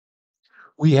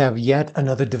We have yet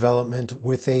another development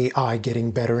with AI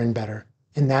getting better and better,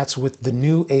 and that's with the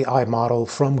new AI model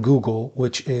from Google,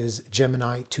 which is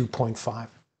Gemini 2.5.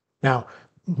 Now,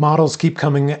 models keep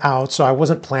coming out, so I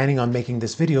wasn't planning on making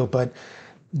this video, but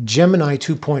Gemini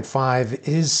 2.5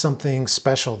 is something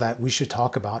special that we should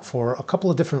talk about for a couple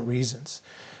of different reasons.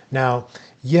 Now,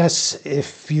 yes,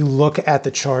 if you look at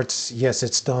the charts, yes,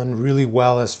 it's done really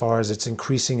well as far as it's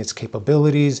increasing its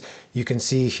capabilities. You can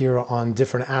see here on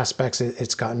different aspects,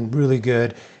 it's gotten really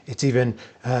good. It's even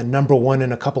number one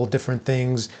in a couple of different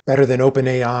things, better than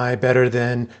OpenAI, better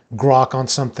than Grok on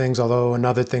some things, although in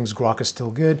other things, Grok is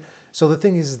still good. So the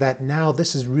thing is that now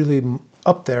this is really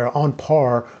up there on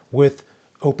par with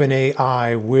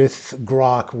OpenAI, with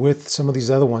Grok, with some of these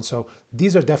other ones. So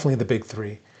these are definitely the big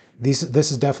three. This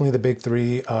is definitely the big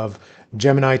three of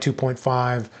Gemini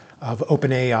 2.5, of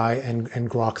OpenAI, and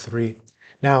Grok 3.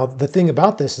 Now, the thing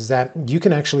about this is that you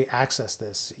can actually access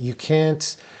this. You can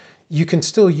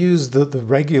still use the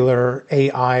regular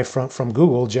AI from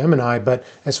Google, Gemini, but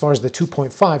as far as the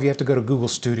 2.5, you have to go to Google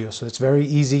Studio. So it's very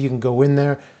easy. You can go in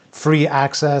there, free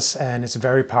access, and it's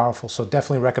very powerful. So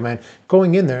definitely recommend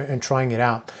going in there and trying it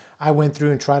out. I went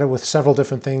through and tried it with several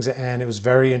different things, and it was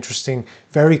very interesting,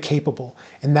 very capable.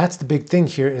 And that's the big thing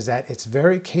here, is that it's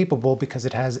very capable because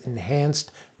it has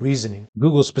enhanced reasoning.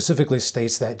 Google specifically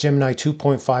states that Gemini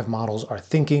 2.5 models are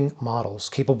thinking models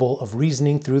capable of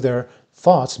reasoning through their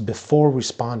thoughts before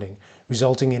responding,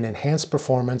 resulting in enhanced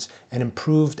performance and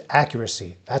improved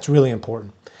accuracy. That's really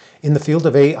important. In the field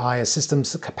of AI, a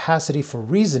system's capacity for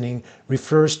reasoning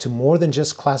refers to more than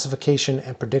just classification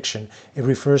and prediction. It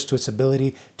refers to its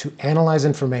ability to analyze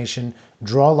information,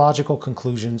 draw logical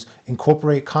conclusions,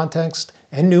 incorporate context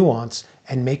and nuance,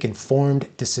 and make informed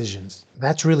decisions.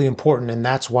 That's really important, and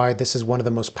that's why this is one of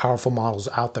the most powerful models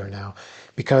out there now,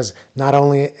 because not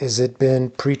only has it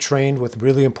been pre-trained with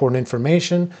really important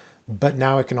information, but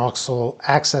now it can also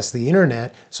access the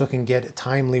internet, so it can get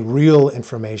timely, real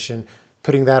information,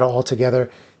 putting that all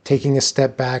together, taking a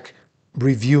step back,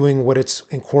 reviewing what it's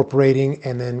incorporating,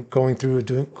 and then going through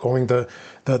going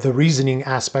the reasoning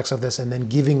aspects of this, and then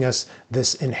giving us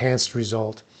this enhanced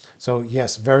result. So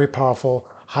yes, very powerful.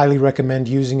 Highly recommend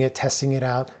using it, testing it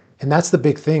out. And that's the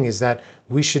big thing, is that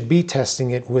we should be testing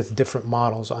it with different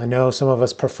models. I know some of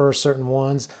us prefer certain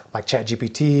ones like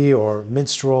ChatGPT or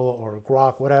Minstrel or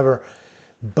Grok, whatever.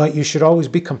 But you should always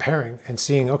be comparing and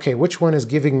seeing, okay, which one is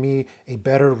giving me a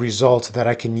better result that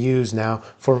I can use now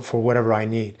for whatever I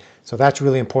need. So that's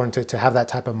really important to have that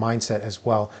type of mindset as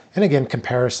well. And again,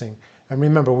 comparison. And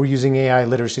remember, we're using AI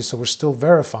literacy, so we're still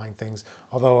verifying things.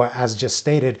 Although, as just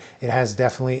stated, it has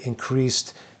definitely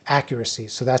increased accuracy.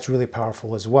 So that's really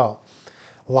powerful as well.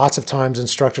 Lots of times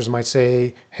instructors might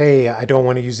say, hey, I don't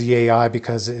want to use the AI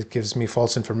because it gives me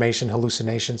false information,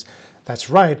 hallucinations. That's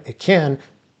right, it can,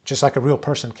 just like a real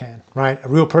person can, right? A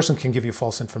real person can give you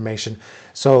false information.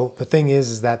 So the thing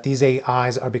is that these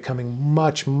AIs are becoming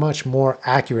much, much more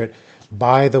accurate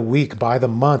by the week, by the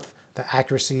month. The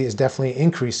accuracy is definitely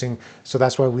increasing. So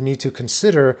that's why we need to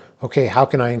consider, okay, how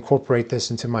can I incorporate this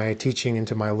into my teaching,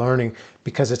 into my learning,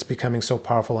 because it's becoming so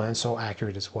powerful and so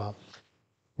accurate as well.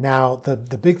 Now, the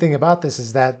big thing about this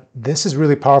is that this is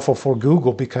really powerful for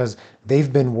Google, because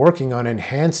they've been working on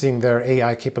enhancing their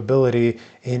AI capability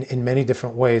in many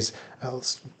different ways,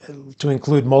 to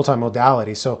include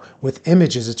multimodality. So with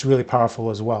images, it's really powerful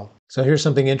as well. So here's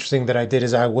something interesting that I did,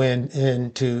 is I went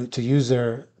in to use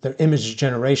their image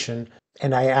generation,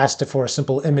 and I asked it for a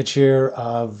simple image here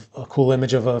of a cool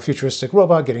image of a futuristic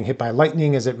robot getting hit by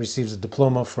lightning as it receives a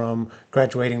diploma from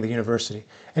graduating the university.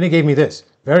 And it gave me this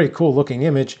very cool looking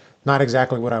image, not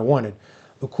exactly what I wanted.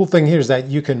 The cool thing here is that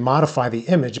you can modify the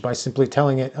image by simply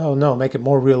telling it, oh no, make it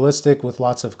more realistic with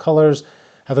lots of colors,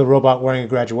 have the robot wearing a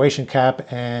graduation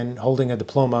cap and holding a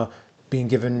diploma being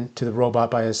given to the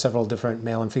robot by several different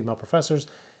male and female professors.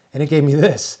 And it gave me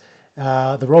this.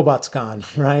 The robot's gone,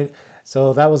 right?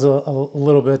 So that was a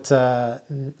little bit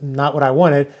not what I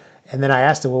wanted. And then I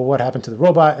asked it, well, what happened to the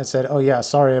robot? And said, oh yeah,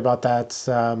 sorry about that.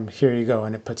 Here you go.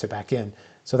 And it puts it back in.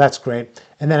 So that's great.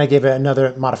 And then I gave it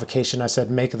another modification. I said,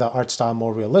 make the art style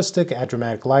more realistic, add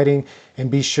dramatic lighting,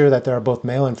 and be sure that there are both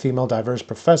male and female diverse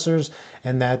professors,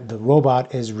 and that the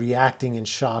robot is reacting in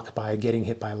shock by getting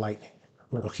hit by lightning.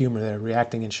 A little humor there,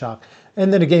 reacting in shock.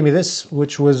 And then it gave me this,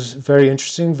 which was very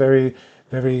interesting, very,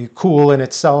 very cool in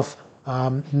itself.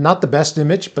 Not the best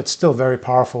image, but still very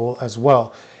powerful as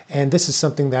well. And this is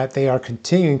something that they are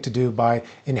continuing to do by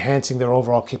enhancing their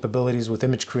overall capabilities with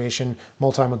image creation,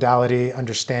 multimodality,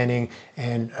 understanding,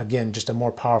 and again, just a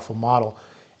more powerful model.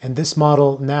 And this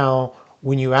model now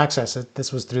when you access it,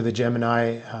 this was through the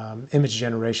Gemini image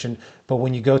generation, but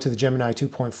when you go to the Gemini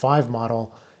 2.5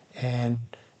 model and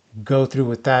go through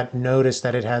with that, notice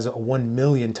that it has 1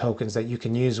 million tokens that you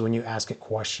can use when you ask it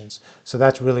questions. So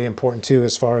that's really important too,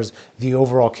 as far as the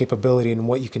overall capability and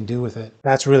what you can do with it.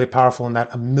 That's really powerful in that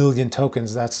 1 million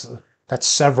tokens, that's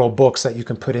several books that you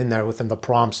can put in there within the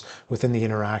prompts, within the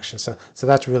interaction. So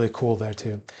that's really cool there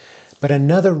too. But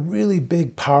another really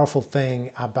big, powerful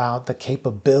thing about the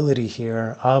capability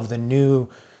here of the new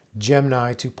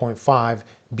Gemini 2.5,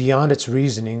 beyond its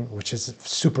reasoning, which is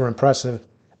super impressive,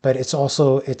 but it's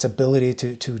also its ability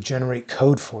to generate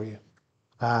code for you.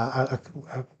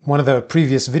 One of the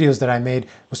previous videos that I made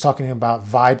was talking about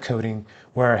vibe coding,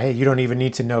 where, hey, you don't even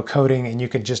need to know coding and you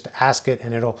can just ask it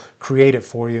and it'll create it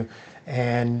for you.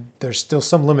 And there's still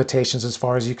some limitations as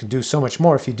far as you can do so much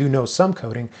more if you do know some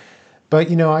coding. But,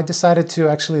 I decided to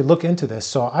actually look into this.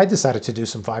 So I decided to do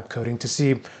some vibe coding to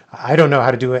see. I don't know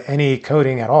how to do any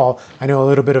coding at all. I know a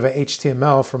little bit of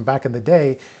HTML from back in the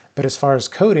day, but as far as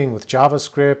coding with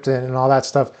JavaScript and all that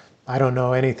stuff, I don't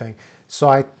know anything. So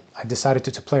I decided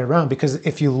to play around, because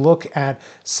if you look at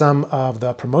some of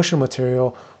the promotional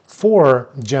material for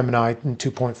Gemini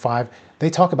 2.5, they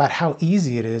talk about how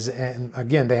easy it is. And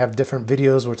again, they have different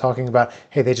videos. We're talking about,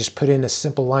 hey, they just put in a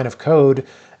simple line of code,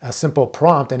 a simple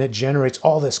prompt, and it generates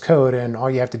all this code. And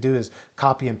all you have to do is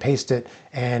copy and paste it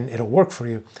and it'll work for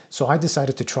you. So I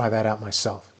decided to try that out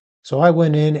myself. So I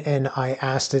went in and I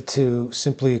asked it to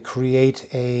simply create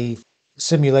a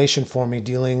simulation for me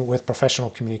dealing with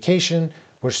professional communication,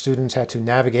 where students had to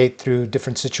navigate through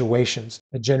different situations.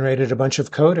 It generated a bunch of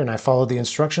code and I followed the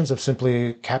instructions of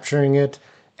simply capturing it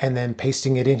and then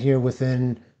pasting it in here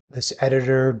within this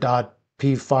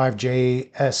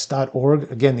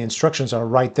editor.p5js.org. Again, the instructions are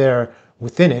right there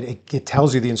within it. It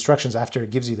tells you the instructions after it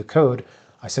gives you the code.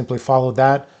 I simply followed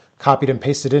that, copied and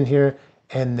pasted in here,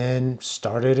 and then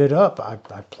started it up. I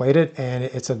played it, and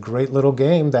it's a great little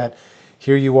game that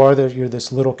here you are, you're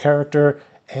this little character,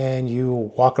 and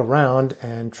you walk around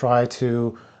and try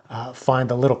to find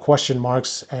the little question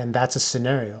marks, and that's a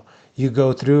scenario. You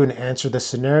go through and answer the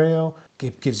scenario.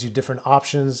 It gives you different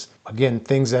options. Again,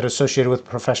 things that are associated with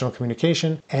professional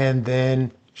communication. And then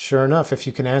sure enough, if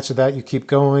you can answer that, you keep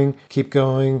going,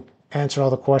 answer all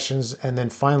the questions. And then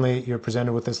finally, you're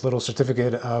presented with this little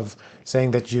certificate of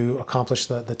saying that you accomplished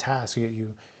the task.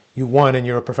 You won and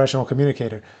you're a professional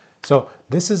communicator. So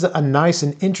this is a nice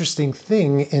and interesting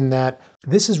thing in that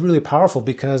this is really powerful,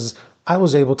 because I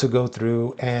was able to go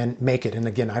through and make it. And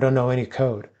again, I don't know any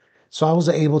code. So I was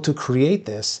able to create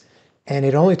this, and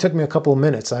it only took me a couple of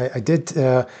minutes.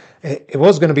 It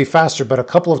was going to be faster, but a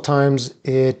couple of times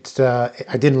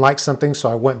I didn't like something, so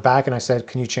I went back and I said,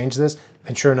 can you change this?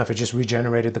 And sure enough, it just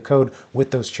regenerated the code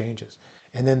with those changes.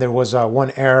 And then there was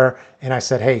one error, and I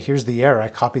said, hey, here's the error. I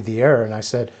copied the error, and I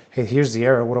said, hey, here's the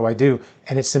error. What do I do?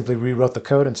 And it simply rewrote the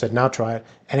code and said, now try it.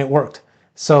 And it worked.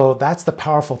 So that's the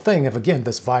powerful thing of, again,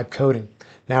 this vibe coding.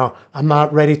 Now, I'm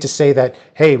not ready to say that,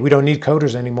 hey, we don't need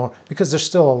coders anymore, because there's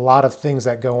still a lot of things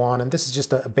that go on, and this is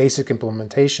just a basic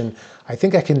implementation. I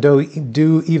think I can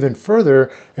do even further,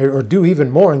 or do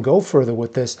even more and go further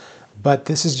with this, but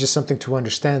this is just something to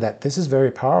understand that this is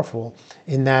very powerful,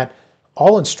 in that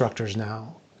all instructors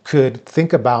now could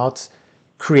think about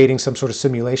creating some sort of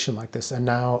simulation like this, and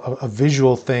now a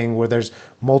visual thing where there's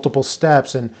multiple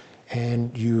steps, and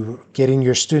you getting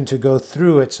your student to go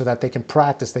through it so that they can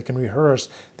practice, they can rehearse.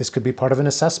 This could be part of an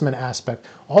assessment aspect.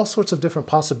 All sorts of different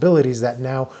possibilities that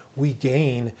now we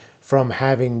gain from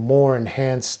having more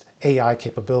enhanced AI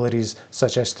capabilities,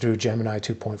 such as through Gemini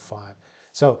 2.5.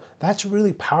 So that's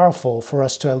really powerful for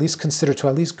us to at least consider, to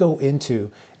at least go into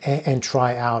and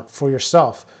try out for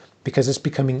yourself, because it's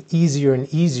becoming easier and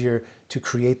easier to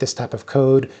create this type of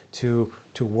code, to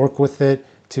work with it,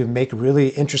 to make really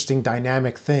interesting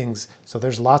dynamic things. So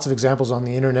there's lots of examples on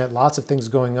the internet, lots of things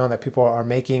going on that people are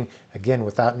making, again,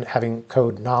 without having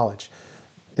code knowledge.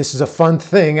 This is a fun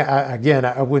thing. Again,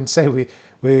 I wouldn't say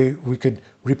we could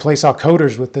replace our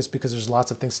coders with this, because there's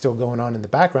lots of things still going on in the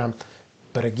background.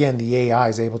 But again, the AI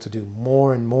is able to do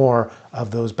more and more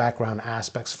of those background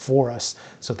aspects for us.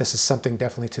 So this is something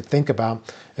definitely to think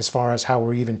about as far as how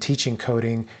we're even teaching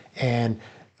coding and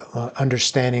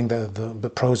understanding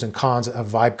the pros and cons of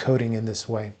vibe coding in this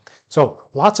way. So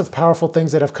lots of powerful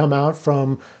things that have come out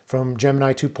from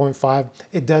Gemini 2.5.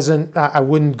 It doesn't, I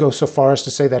wouldn't go so far as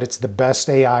to say that it's the best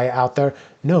AI out there.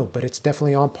 No, but it's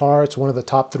definitely on par. It's one of the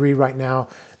top 3 right now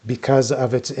because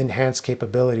of its enhanced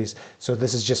capabilities. So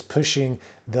this is just pushing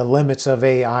the limits of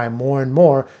AI more and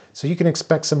more. So you can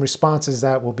expect some responses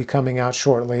that will be coming out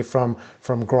shortly from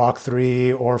Grok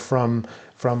 3 or from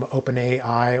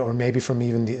OpenAI, or maybe from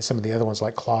even some of the other ones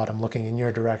like Claude. I'm looking in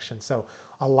your direction. So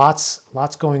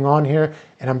lots going on here,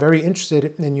 and I'm very interested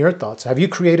in your thoughts. Have you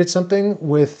created something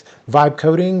with vibe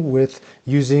coding, with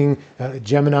using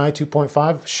Gemini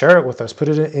 2.5? Share it with us. Put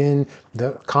it in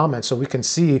the comments so we can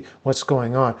see what's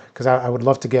going on, because I would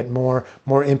love to get more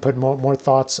input, more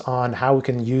thoughts on how we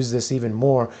can use this even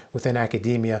more within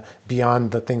academia beyond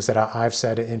the things that I've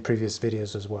said in previous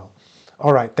videos as well.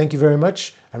 All right, thank you very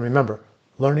much, and remember,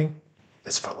 learning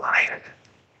is for life.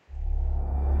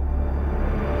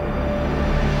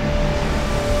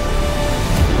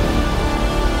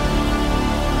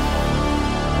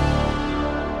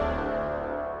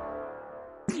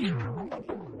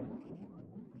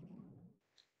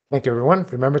 Thank you, everyone.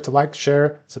 Remember to like,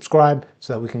 share, subscribe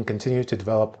so that we can continue to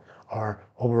develop our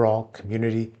overall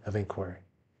community of inquiry.